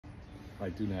I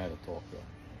do know how to talk, though.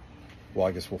 Well,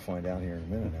 I guess we'll find out here in a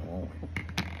minute now, won't we?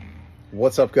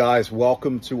 What's up, guys?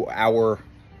 Welcome to our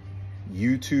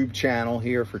YouTube channel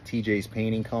here for TJ's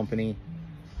Painting Company.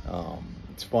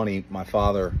 It's funny, my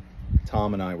father,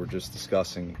 Tom, and I were just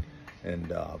discussing,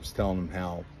 and I was telling him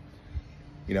how,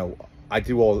 you know, I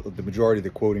do the majority of the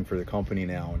quoting for the company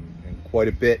now, and quite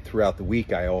a bit throughout the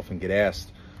week. I often get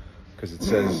asked, because it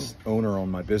says owner on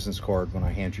my business card when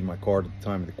I hand you my card at the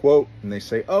time of the quote, and they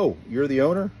say, "Oh, you're the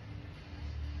owner?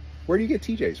 Where do you get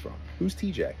TJ's from? Who's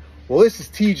TJ?" Well, this is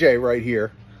TJ right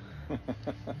here.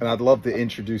 And I'd love to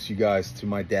introduce you guys to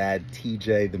my dad,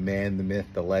 TJ, the man, the myth,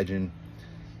 the legend,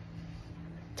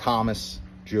 Thomas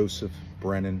Joseph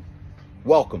Brennan.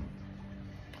 Welcome,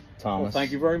 Thomas. Well,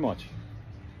 thank you very much.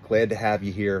 Glad to have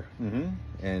you here.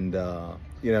 And,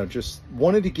 you know, just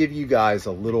wanted to give you guys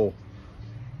a little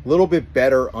bit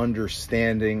better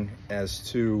understanding as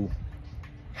to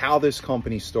how this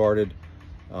company started.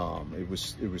 It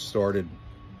was started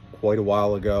quite a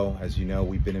while ago. As you know,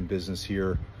 we've been in business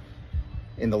here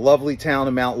in the lovely town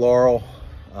of Mount Laurel.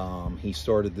 He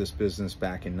started this business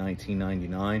back in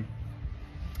 1999.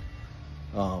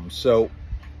 So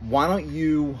why don't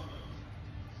you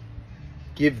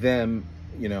give them,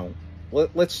 you know,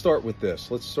 let's start with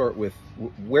this. Let's start with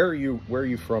where are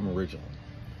you from originally?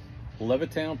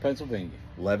 Levittown, Pennsylvania.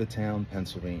 Levittown,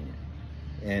 Pennsylvania.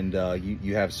 And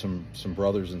you have some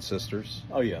brothers and sisters.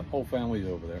 Oh yeah, whole family's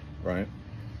over there. Right.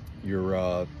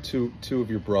 Your two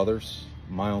of your brothers,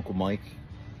 my Uncle Mike,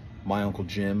 my Uncle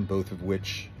Jim, both of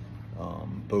which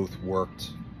both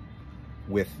worked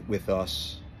with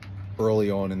us early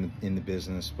on in the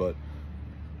business. But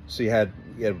so you had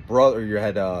a brother, you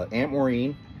had Aunt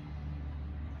Maureen,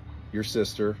 your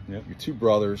sister, yep, your two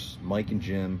brothers, Mike and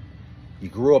Jim. You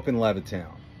grew up in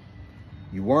Levittown.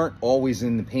 You weren't always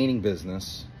in the painting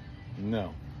business.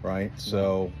 No. Right?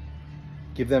 So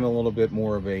give them a little bit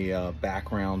more of a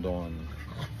background on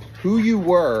who you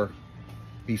were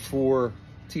before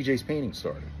TJ's Painting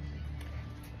started.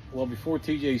 Well, before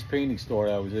TJ's Painting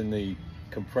started, I was in the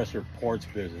compressor parts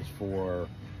business for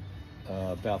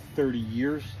about 30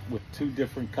 years with two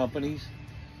different companies.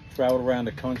 Traveled around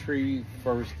the country,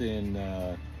 first in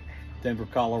Denver,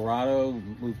 Colorado,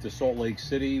 moved to Salt Lake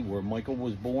City, where Michael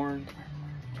was born,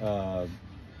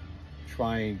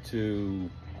 trying to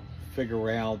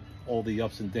figure out all the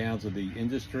ups and downs of the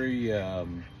industry,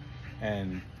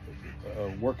 and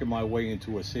working my way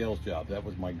into a sales job. That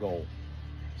was my goal.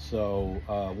 So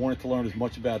wanted to learn as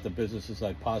much about the business as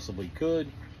I possibly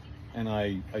could, and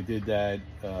I did that.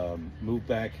 Moved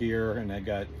back here, and I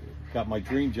got my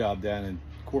dream job down in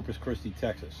Corpus Christi,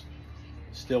 Texas,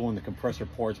 still in the compressor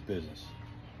parts business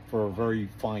for a very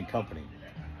fine company.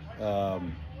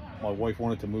 My wife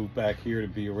wanted to move back here to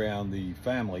be around the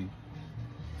family,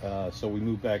 so we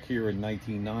moved back here in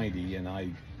 1990, and I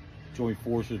joined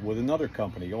forces with another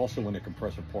company also in the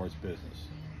compressor parts business.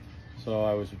 So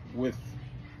I was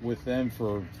with them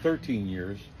for 13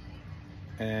 years,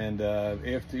 and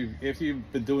after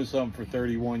you've been doing something for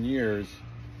 31 years,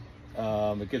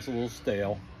 it gets a little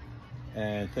stale,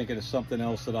 and thinking of something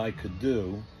else that I could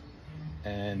do,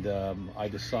 and I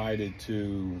decided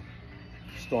to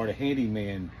start a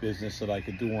handyman business that I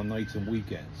could do on nights and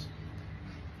weekends.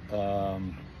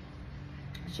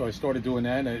 So I started doing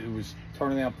that, and it was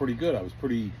turning out pretty good. I was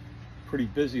pretty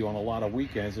busy on a lot of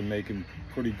weekends and making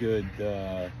pretty good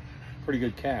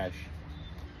cash.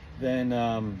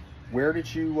 Then where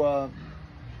did you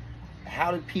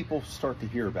how did people start to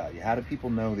hear about you? How did people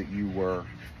know that you were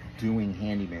doing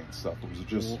handyman stuff? Was it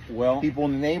just people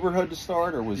in the neighborhood to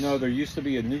start, or was... No, there used to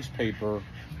be a newspaper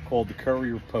called the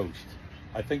Courier Post.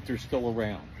 I think they're still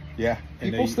around. Yeah,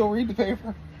 people still read the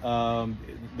paper?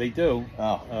 They do.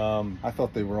 Oh, I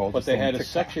thought they were all but they had a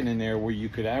section in there where you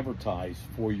could advertise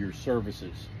for your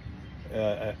services.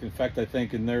 In fact, I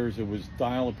think in theirs it was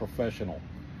Dial a Professional.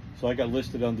 So I got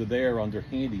listed under there under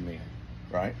handyman.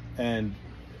 Right. And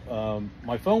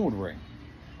my phone would ring.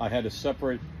 I had a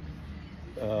separate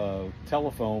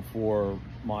telephone for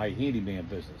my handyman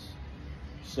business.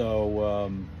 So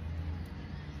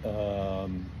do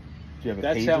you have a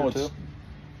that's pager how it's. too?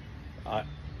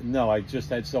 No, I just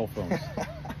had cell phones.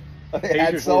 They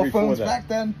had cell phones back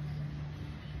then?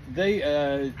 They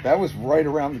that was right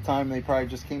around the time they probably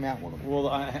just came out with them. Well,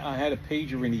 I had a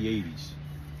pager in the 80s.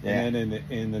 Yeah. And then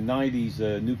in the 90s,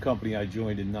 a new company I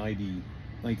joined in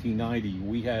 1990,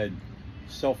 we had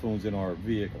cell phones in our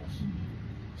vehicles.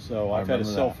 So I've had a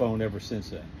cell phone ever since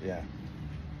then. Yeah.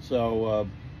 So,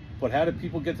 but how did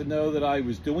people get to know that I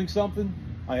was doing something?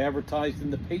 I advertised in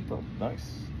the paper.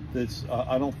 Nice. That's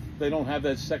they don't have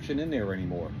that section in there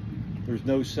anymore. There's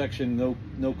no section,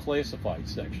 no classified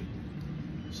section.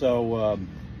 So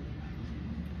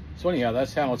so anyhow,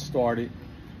 that's how it started.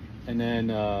 And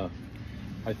then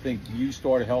I think you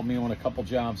started helping me on a couple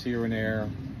jobs here and there.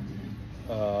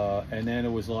 And then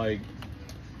it was like,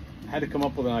 I had to come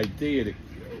up with an idea to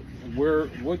what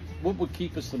would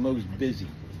keep us the most busy,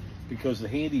 because the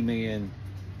handyman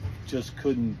just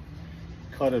couldn't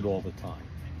cut it all the time.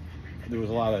 There was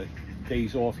a lot of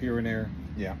days off here and there.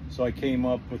 Yeah. So I came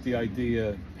up with the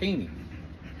idea painting,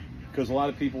 because a lot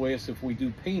of people ask if we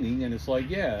do painting, and it's like,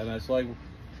 yeah, and it's like,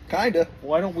 Kinda.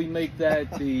 why don't we make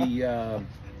that the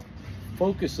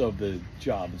focus of the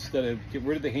job, instead of get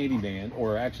rid of the handyman,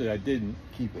 or actually I didn't.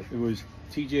 Keep it. It was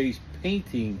TJ's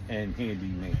Painting and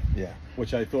Handyman, Yeah.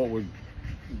 which I thought would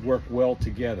work well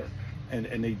together, and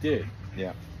they did,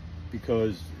 Yeah.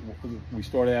 because we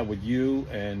started out with you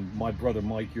and my brother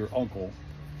Mike, your uncle,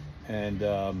 and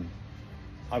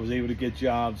I was able to get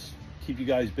jobs, keep you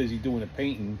guys busy doing the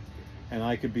painting, and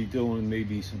I could be doing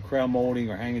maybe some crown molding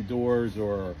or hanging doors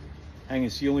or hanging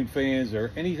ceiling fans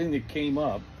or anything that came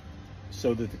up,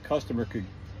 so that the customer could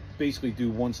basically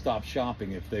do one-stop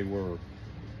shopping if they were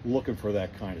looking for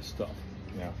that kind of stuff.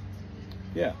 Yeah.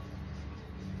 Yeah.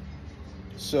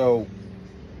 So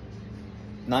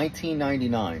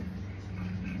 1999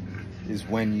 is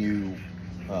when you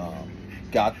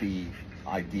got the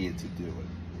idea to do it.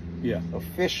 Yeah.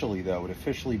 Officially, though, it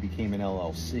officially became an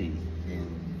LLC in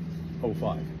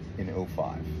 05. in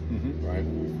 05, Mm-hmm. right?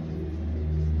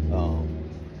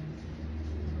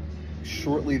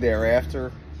 Shortly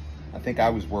thereafter, I think I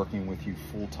was working with you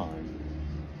full time,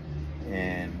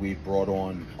 and we brought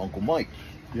on Uncle Mike.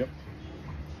 Yep.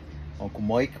 Uncle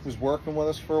Mike was working with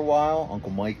us for a while.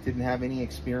 Uncle Mike didn't have any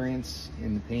experience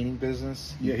in the painting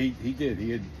business. Yeah, he did.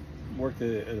 He had worked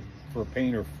for a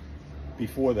painter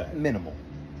before that. Minimal.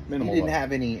 He didn't level.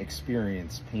 have any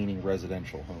experience painting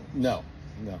residential homes. No.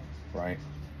 Right?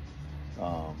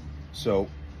 So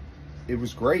it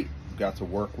was great. Got to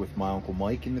work with my Uncle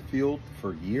Mike in the field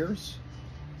for years.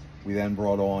 We then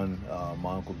brought on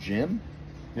my Uncle Jim,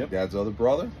 Yep. Dad's other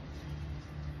brother.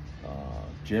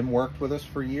 Jim worked with us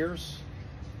for years.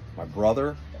 My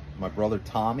brother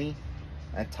Tommy,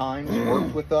 at times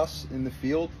worked with us in the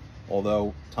field,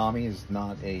 although Tommy is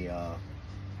not a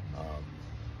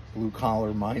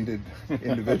blue-collar minded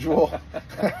individual.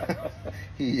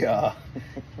 He,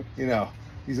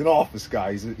 he's an office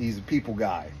guy. He's a people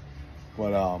guy.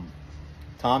 But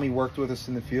Tommy worked with us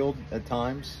in the field at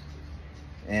times,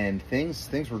 and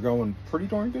things were going pretty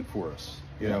darn good for us.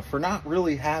 You know, for not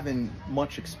really having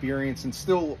much experience and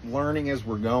still learning as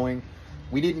we're going.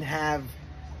 We didn't have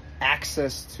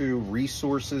access to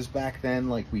resources back then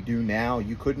like we do now.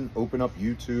 You couldn't open up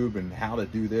YouTube and how to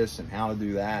do this and how to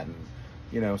do that, and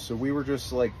so we were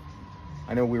just like,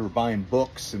 I know we were buying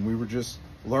books and we were just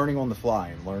learning on the fly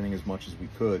and learning as much as we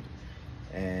could.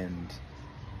 And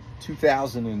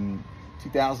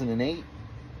 2008,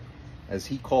 as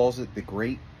he calls it, the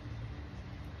Great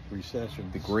Recession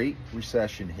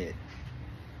hit.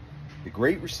 The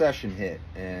Great Recession hit,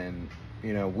 and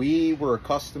we were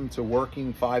accustomed to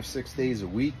working 5-6 days a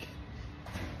week.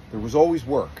 There was always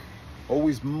work,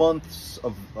 always months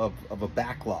of a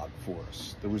backlog for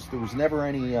us. There was never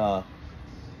any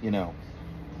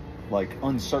like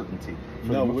uncertainty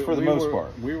for the most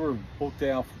part. We were booked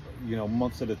out,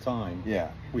 months at a time. Yeah.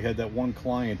 We had that one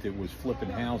client that was flipping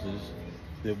houses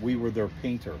that we were their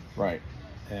painter. Right.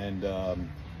 And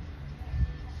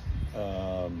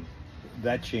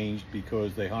that changed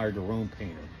because they hired their own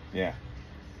painter. Yeah.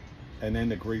 And then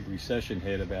the Great Recession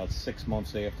hit about 6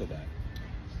 months after that.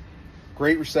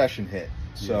 Great Recession hit.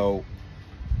 So,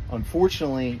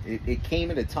 unfortunately, it came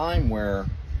at a time where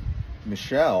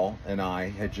Michelle and I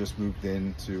had just moved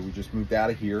we just moved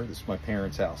out of here. This is my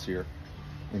parents' house here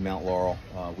in Mount Laurel.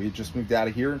 We had just moved out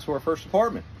of here into our first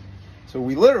apartment. So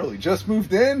we literally just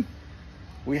moved in.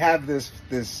 We have this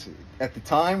at the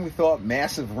time we thought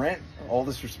massive rent, all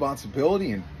this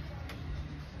responsibility, and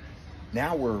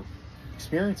now we're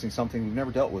experiencing something we've never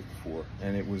dealt with before,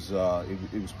 and it was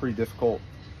pretty difficult.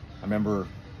 I remember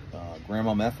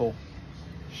Grandma Methel,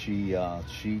 she had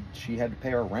to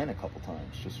pay our rent a couple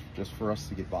times just for us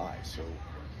to get by. So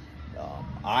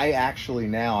I actually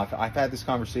now I've had this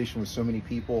conversation with so many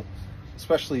people,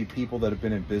 especially people that have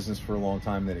been in business for a long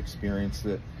time that experienced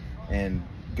it, and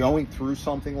going through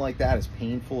something like that, as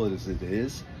painful as it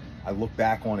is, I look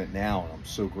back on it now and I'm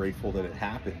so grateful that it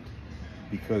happened,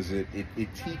 because it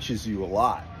teaches you a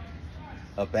lot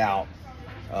about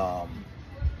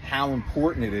how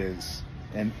important it is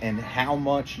and how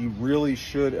much you really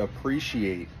should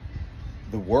appreciate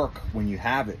the work when you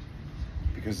have it,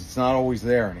 because it's not always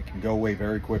there and it can go away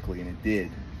very quickly, and it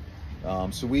did.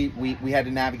 So we had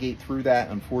to navigate through that.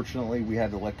 Unfortunately, we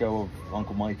had to let go of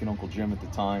Uncle Mike and Uncle Jim at the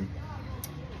time.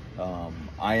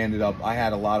 I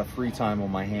had a lot of free time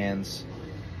on my hands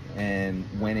and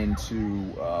went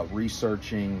into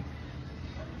researching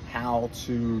how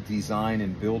to design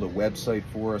and build a website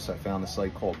for us. I found a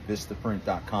site called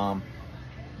vistaprint.com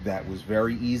that was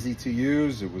very easy to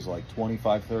use. It was like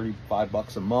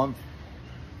 $25-35 a month.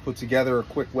 Put together a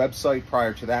quick website.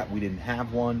 Prior to that, we didn't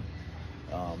have one.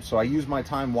 So I used my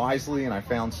time wisely, and I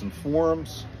found some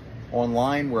forums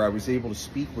online where I was able to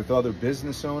speak with other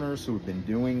business owners who have been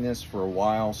doing this for a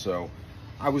while. So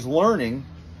I was learning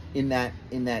in that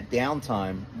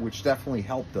downtime, which definitely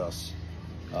helped us.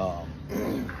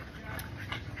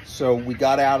 So we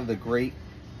got out of the Great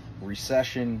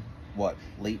Recession,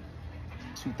 late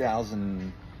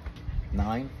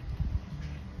 2009?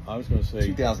 I was going to say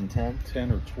 2010?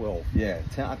 10 or 12. Yeah,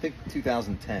 I think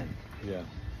 2010. Yeah.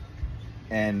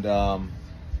 And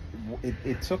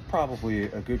it took probably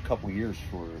a good couple years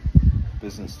for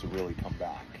business to really come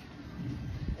back.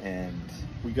 And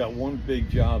we got one big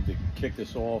job that kicked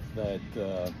us off, that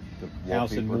the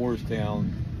house in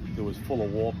Moorestown that was full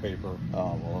of wallpaper.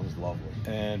 Oh, well, it was lovely.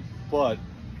 But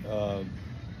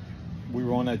we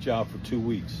were on that job for 2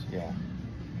 weeks. Yeah.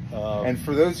 And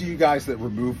for those of you guys that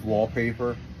remove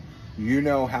wallpaper, you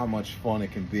know how much fun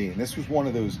it can be. And this was one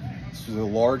of those. This was a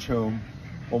large home.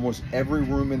 Almost every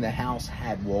room in the house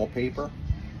had wallpaper.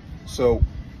 So,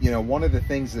 one of the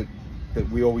things that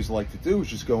we always like to do is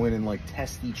just go in and like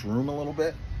test each room a little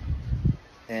bit.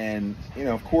 And,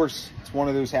 of course, it's one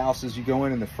of those houses, you go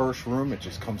in the first room, it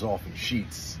just comes off in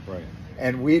sheets. Right.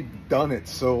 And we'd done it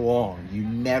so long, you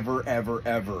never, ever,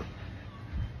 ever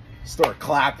start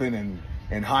clapping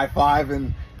and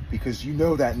high-fiving, because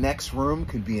that next room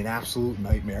could be an absolute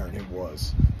nightmare, and it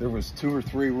was. There was 2 or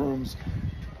 3 rooms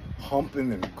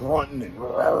humping and grunting and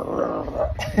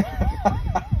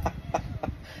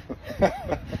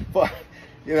but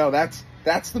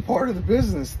that's the part of the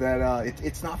business that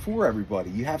it's not for everybody.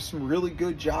 You have some really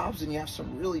good jobs and you have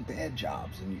some really bad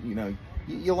jobs, and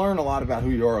you learn a lot about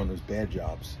who you are on those bad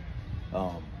jobs.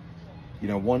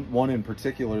 One in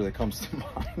particular that comes to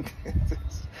mind,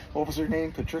 what was her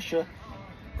name? Patricia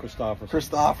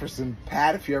Christopherson.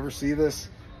 Pat, if you ever see this,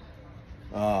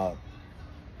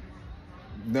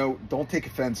 no, don't take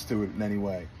offense to it in any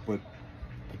way, but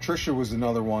Patricia was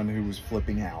another one who was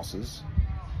flipping houses,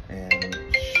 and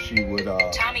she would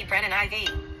Tommy Brennan IV.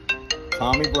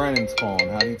 Tommy Brennan's calling.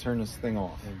 How do you turn this thing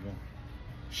off? There you go.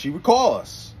 She would call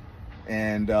us,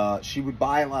 and she would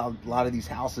buy a lot of these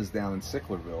houses down in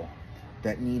Sicklerville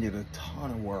that needed a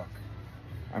ton of work.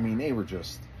 I mean, they were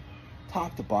just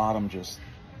top to bottom, just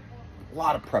a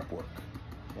lot of prep work,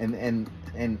 and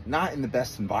not in the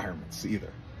best environments either.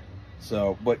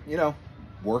 So, but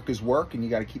work is work, and you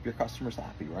got to keep your customers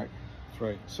happy, right? That's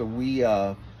right. So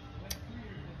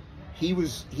he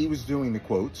was doing the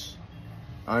quotes.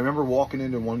 I remember walking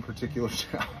into one particular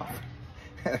job.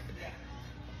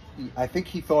 I think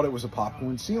he thought it was a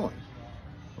popcorn ceiling,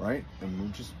 right?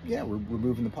 And we're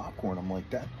moving the popcorn. I'm like,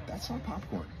 that's not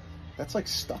popcorn. That's like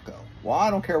stucco. Well, I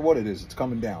don't care what it is. It's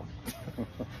coming down.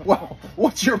 Well,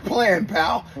 what's your plan,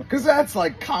 pal? Because that's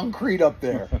like concrete up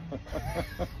there.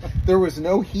 There was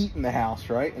no heat in the house,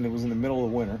 right? And it was in the middle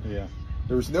of winter. Yeah.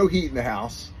 There was no heat in the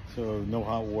house. So no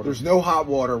hot water. There's no hot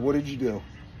water. What did you do?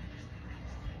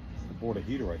 I bought a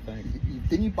heater, I think.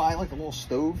 Didn't you buy like a little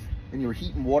stove and you were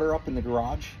heating water up in the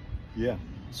garage? Yeah.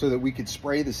 So that we could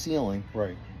spray the ceiling.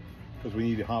 Right. Because we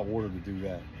needed hot water to do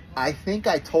that. I think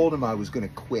I told him I was going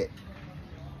to quit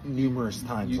numerous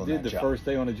times you on did that the job. First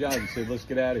day on the job. You said, let's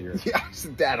get out of here. Yeah, I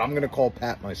said, Dad, I'm going to call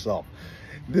Pat myself.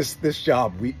 This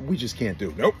job, we just can't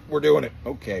do. Nope, we're doing it.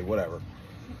 Okay, whatever.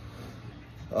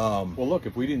 Well, look,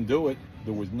 if we didn't do it,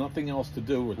 there was nothing else to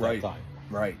do at that time.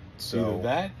 Right. So either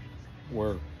that,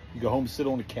 or you go home and sit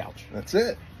on the couch. That's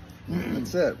it.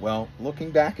 That's it. Well,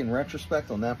 looking back in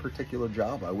retrospect on that particular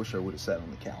job, I wish I would have sat on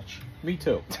the couch. Me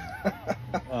too.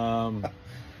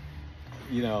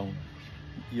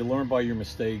 You learn by your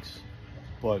mistakes,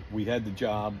 but we had the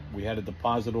job, we had a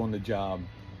deposit on the job,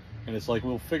 and it's like,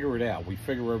 we'll figure it out. We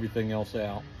figure everything else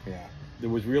out. Yeah. There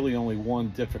was really only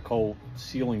one difficult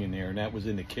ceiling in there, and that was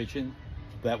in the kitchen.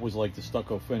 That was like the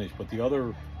stucco finish, but the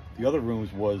other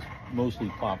rooms was mostly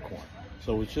popcorn.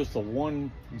 So it's just the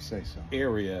one you say so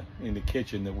area in the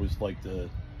kitchen that was like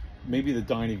maybe the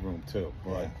dining room too.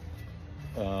 But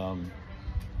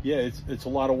it's a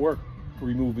lot of work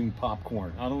removing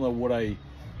popcorn. I don't know what I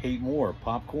hate more,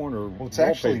 popcorn or well, it's wallpaper.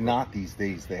 Actually not these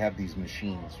days. They have these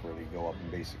machines where they go up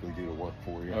and basically do the work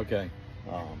for you. Okay.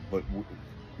 But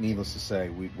needless to say,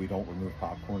 we don't remove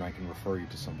popcorn. I can refer you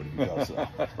to somebody who does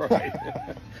that. Right.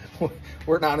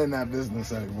 We're not in that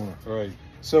business anymore. Right.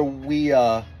 So we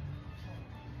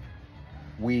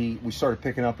started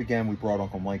picking up again. We brought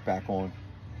Uncle Mike back on,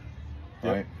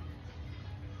 Yep. right?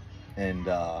 And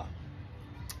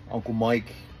Uncle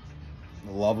Mike,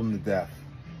 I love him to death,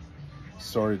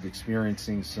 started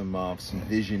experiencing some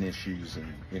vision issues,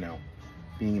 and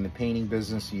being in the painting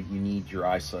business, you need your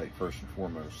eyesight first and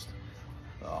foremost.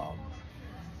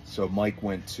 So Mike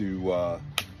went to, I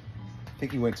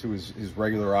think he went to his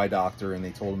regular eye doctor, and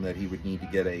they told him that he would need to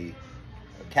get a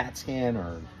CAT scan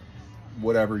or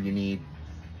whatever you need.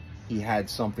 He had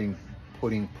something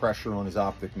putting pressure on his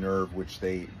optic nerve, which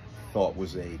they thought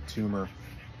was a tumor.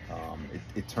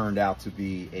 It turned out to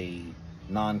be a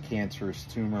non-cancerous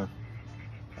tumor,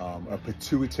 a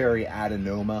pituitary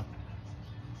adenoma.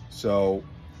 So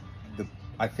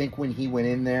I think when he went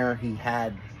in there, he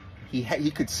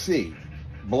could see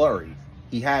blurry.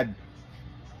 He had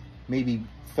maybe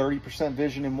 30%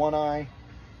 vision in one eye,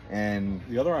 and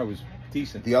The other eye was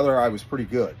decent. the other eye was pretty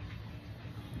good.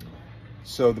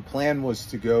 So the plan was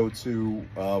to go to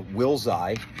Will's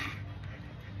Eye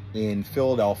in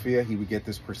Philadelphia. He would get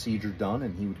this procedure done,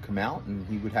 and he would come out, and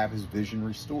he would have his vision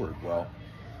restored. Well,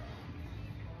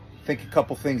 I think a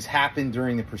couple things happened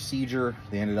during the procedure.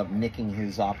 They ended up nicking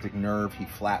his optic nerve. He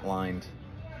flatlined.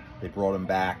 They brought him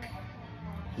back.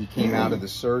 He came out of the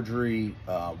surgery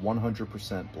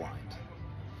 100% blind.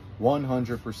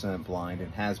 100% blind,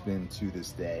 and has been to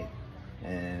this day.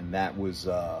 And that was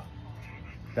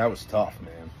tough,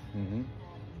 man. Mm-hmm.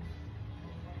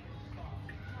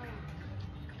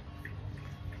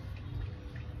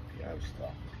 Yeah, it was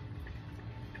tough.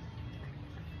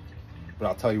 But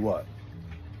I'll tell you what,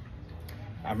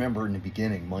 I remember in the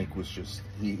beginning, Mike was just,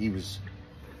 he was,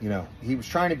 he was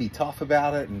trying to be tough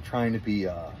about it and trying to be,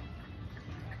 as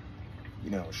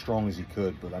strong as he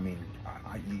could. But I mean,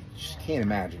 you just can't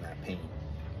imagine that pain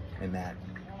and that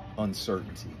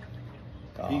uncertainty.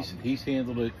 He's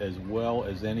handled it as well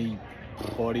as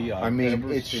anybody I've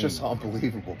ever it's seen. just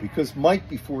unbelievable, because Mike,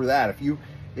 before that,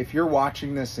 if you're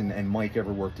watching this and Mike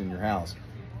ever worked in your house,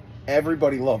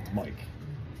 everybody loved Mike.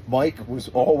 Mike was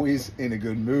always in a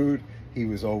good mood. He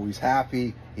was always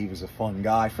happy. He was a fun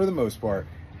guy for the most part.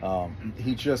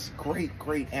 He just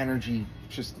great energy,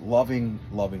 just loving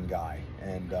guy,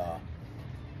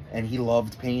 and he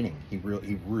loved painting. He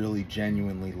really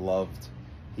genuinely loved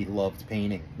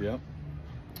painting. Yep.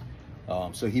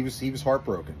 So he was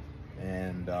heartbroken,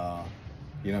 and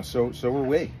so were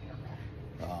we.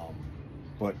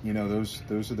 But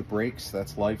those are the breaks.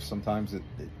 That's life. Sometimes it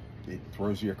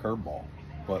throws you a curveball.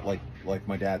 But like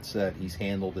my dad said, he's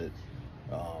handled it.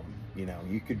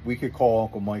 We could call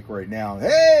Uncle Mike right now.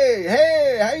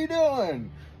 Hey, how you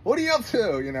doing? What are you up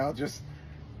to? Just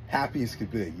happy as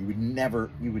could be. You would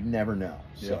never know.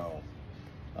 Yep.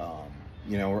 So,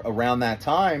 around that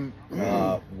time,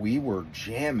 we were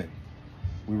jamming.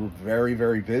 We were very,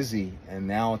 very busy, and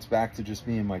now it's back to just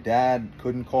me and my dad.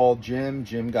 Couldn't call Jim.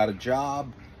 Jim got a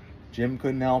job. Jim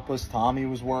couldn't help us. Tommy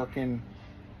was working.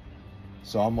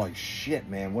 So I'm like, shit,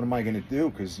 man, what am I going to do?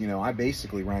 Because, I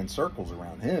basically ran circles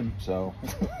around him. So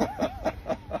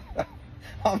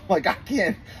I'm like, I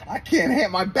can't,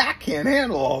 my back can't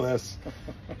handle all this.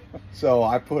 So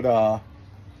I put an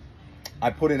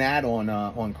ad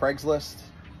on Craigslist,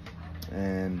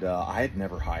 and I had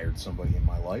never hired somebody in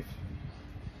my life.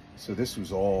 So this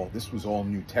was all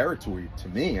new territory to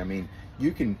me. I mean,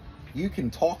 you can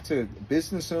talk to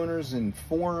business owners in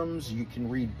forums, you can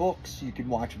read books, you can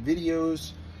watch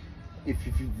videos. If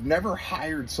you've never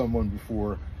hired someone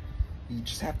before, you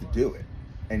just have to do it,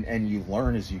 and you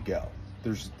learn as you go.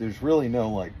 There's really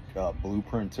no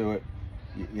blueprint to it.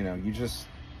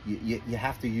 You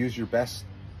have to use your best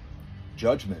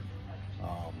judgment.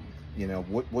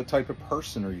 What type of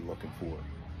person are you looking for?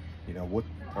 What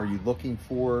are you looking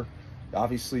for?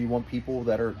 Obviously, you want people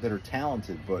that are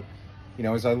talented, but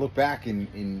as I look back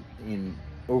in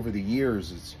over the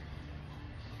years,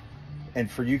 and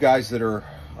for you guys that are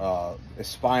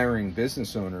aspiring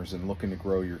business owners and looking to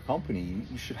grow your company,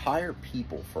 you should hire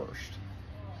people first,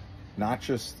 not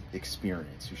just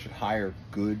experience. You should hire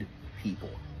good people.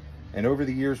 And over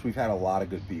the years, we've had a lot of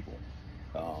good people.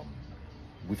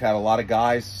 We've had a lot of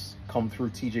guys come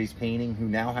through TJ's Painting who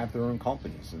now have their own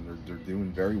companies, and they're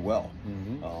doing very well.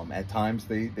 Mm-hmm. At times,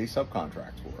 they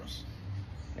subcontract for us.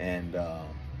 And,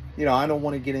 I don't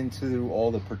want to get into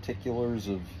all the particulars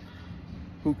of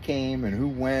who came and who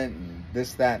went and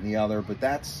this, that, and the other, but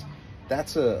that's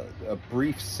a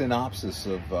brief synopsis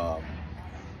of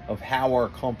how our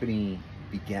company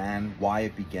began, why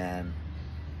it began,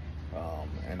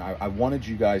 And I wanted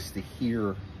you guys to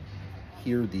hear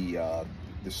the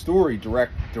story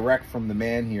direct from the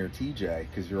man here, TJ,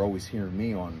 because you're always hearing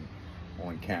me on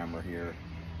camera here.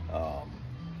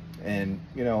 And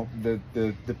you know,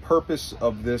 the purpose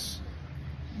of this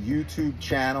YouTube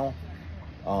channel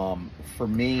for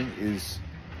me is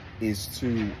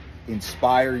to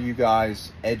inspire you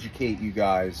guys, educate you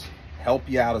guys, help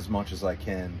you out as much as I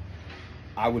can.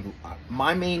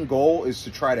 My main goal is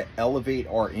to try to elevate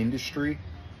our industry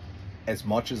as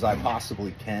much as I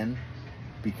possibly can,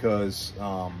 because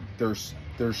there's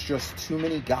just too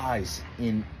many guys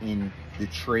in the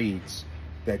trades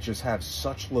that just have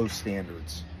such low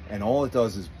standards, and all it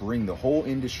does is bring the whole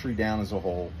industry down as a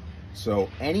whole. So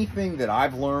anything that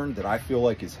I've learned that I feel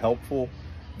like is helpful,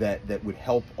 that would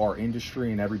help our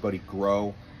industry and everybody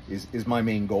grow, is my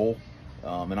main goal.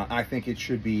 And I think it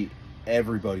should be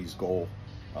everybody's goal,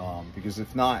 because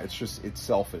if not, it's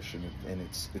selfish, and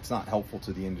it's not helpful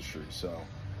to the industry. So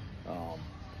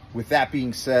with that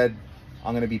being said,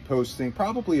 I'm going to be posting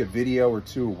probably a video or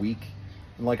two a week.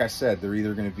 And like I said, they're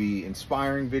either going to be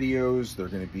inspiring videos, they're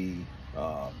going to be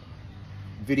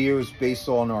videos based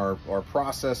on our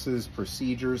processes,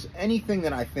 procedures, anything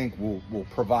that I think will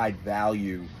provide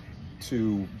value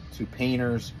to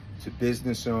painters, to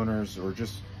business owners, or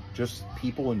just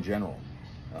people in general.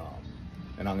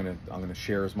 And I'm gonna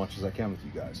share as much as I can with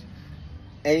you guys.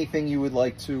 Anything you would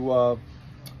like to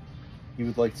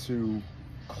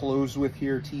close with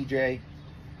here, TJ,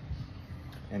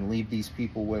 and leave these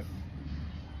people with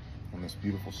on this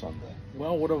beautiful Sunday?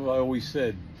 Well, what have I always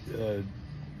said?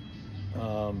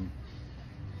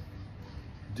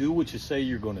 Do what you say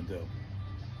you're going to do.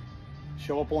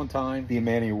 Show up on time. Be a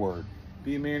man of your word.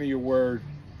 Be a man of your word.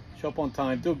 Show up on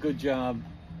time. Do a good job.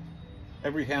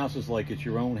 Every house is like it's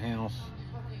your own house,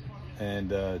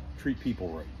 and treat people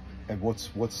right. And what's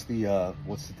the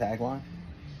tagline?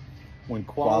 When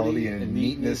quality and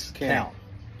neatness count.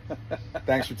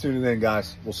 Thanks for tuning in,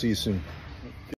 guys. We'll see you soon.